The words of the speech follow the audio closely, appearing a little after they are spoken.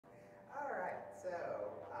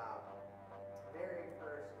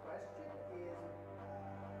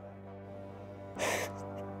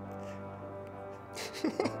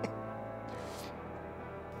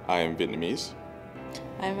I am Vietnamese.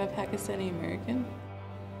 I am a Pakistani American.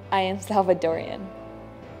 I am Salvadorian.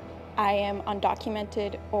 I am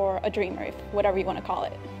undocumented or a dreamer, whatever you want to call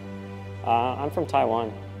it. I'm from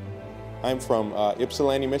Taiwan. I'm from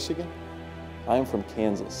Ypsilanti, Michigan. I am from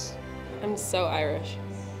Kansas. I'm so Irish.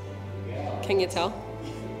 Can you tell?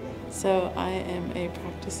 So I am a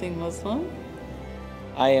practicing Muslim.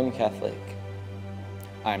 I am Catholic.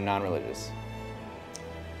 I am non-religious.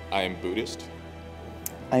 I am Buddhist.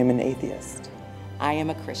 I am an atheist. I am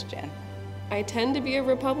a Christian. I tend to be a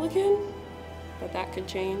Republican, but that could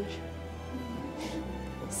change.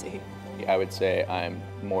 We'll see. I would say I'm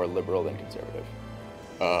more liberal than conservative.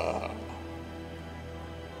 I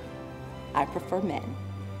prefer men.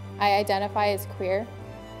 I identify as queer.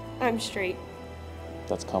 I'm straight.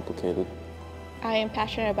 That's complicated. I am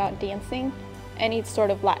passionate about dancing. Any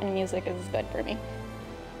sort of Latin music is good for me.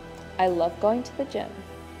 I love going to the gym.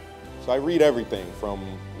 So I read everything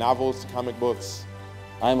from novels to comic books.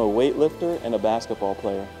 I am a weightlifter and a basketball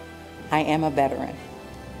player. I am a veteran.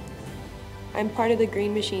 I'm part of the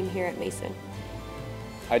Green Machine here at Mason.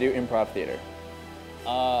 I do improv theater.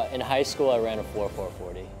 In high school, I ran a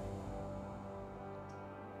 4.40.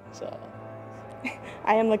 So.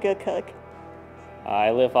 I am a good cook. I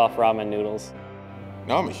live off ramen noodles.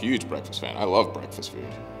 No, I'm a huge breakfast fan. I love breakfast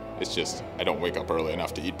food. It's just, I don't wake up early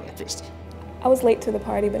enough to eat breakfast. I was late to the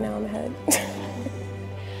party, but now I'm ahead.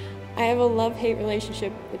 I have a love-hate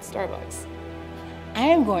relationship with Starbucks. I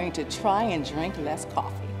am going to try and drink less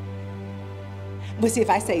coffee. But see, if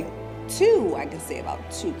I say 2, I can say about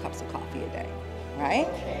 2 cups of coffee a day, right?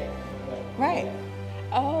 Right.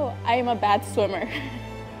 Oh, I am a bad swimmer.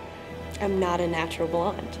 I'm not a natural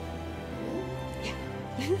blonde.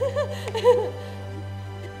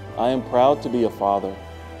 I am proud to be a father.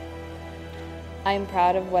 I am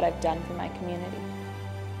proud of what I've done for my community.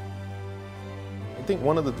 I think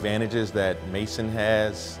one of the advantages that Mason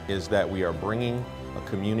has is that we are bringing a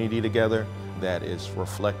community together that is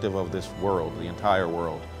reflective of this world, the entire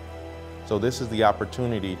world. So this is the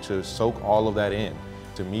opportunity to soak all of that in,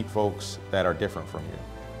 to meet folks that are different from you,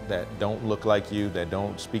 that don't look like you, that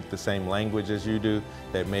don't speak the same language as you do,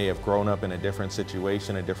 that may have grown up in a different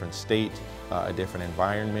situation, a different state, a different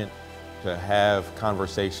environment, to have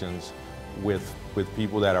conversations with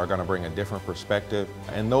people that are going to bring a different perspective.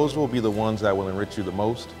 And those will be the ones that will enrich you the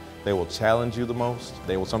most. They will challenge you the most.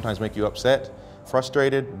 They will sometimes make you upset,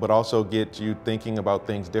 frustrated, but also get you thinking about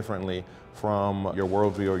things differently from your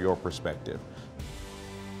worldview or your perspective.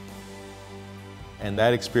 And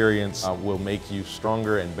that experience will make you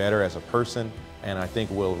stronger and better as a person, and I think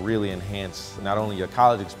will really enhance not only your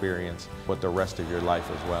college experience, but the rest of your life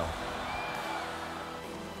as well.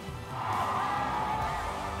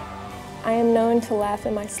 I am known to laugh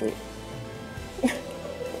in my sleep.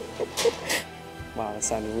 Wow, that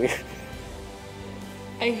sounded weird.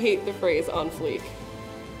 I hate the phrase on fleek.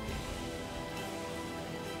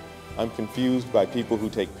 I'm confused by people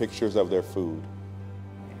who take pictures of their food.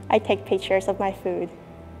 I take pictures of my food.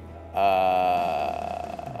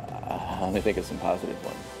 Let me think of some positive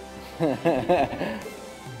ones.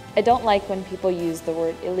 I don't like when people use the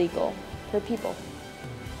word illegal for people.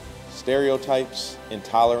 Stereotypes,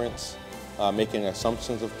 intolerance, making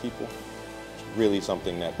assumptions of people, it's really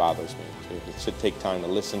something that bothers me. It should take time to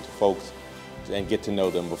listen to folks and get to know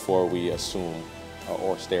them before we assume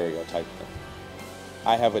or stereotype them.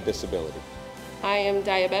 I have a disability. I am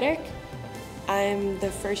diabetic. I'm the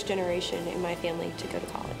first generation in my family to go to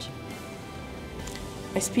college.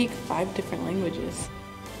 I speak 5 different languages.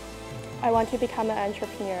 I want to become an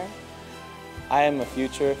entrepreneur. I am a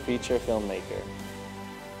future feature filmmaker.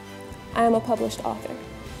 I am a published author.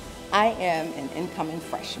 I am an incoming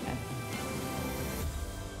freshman.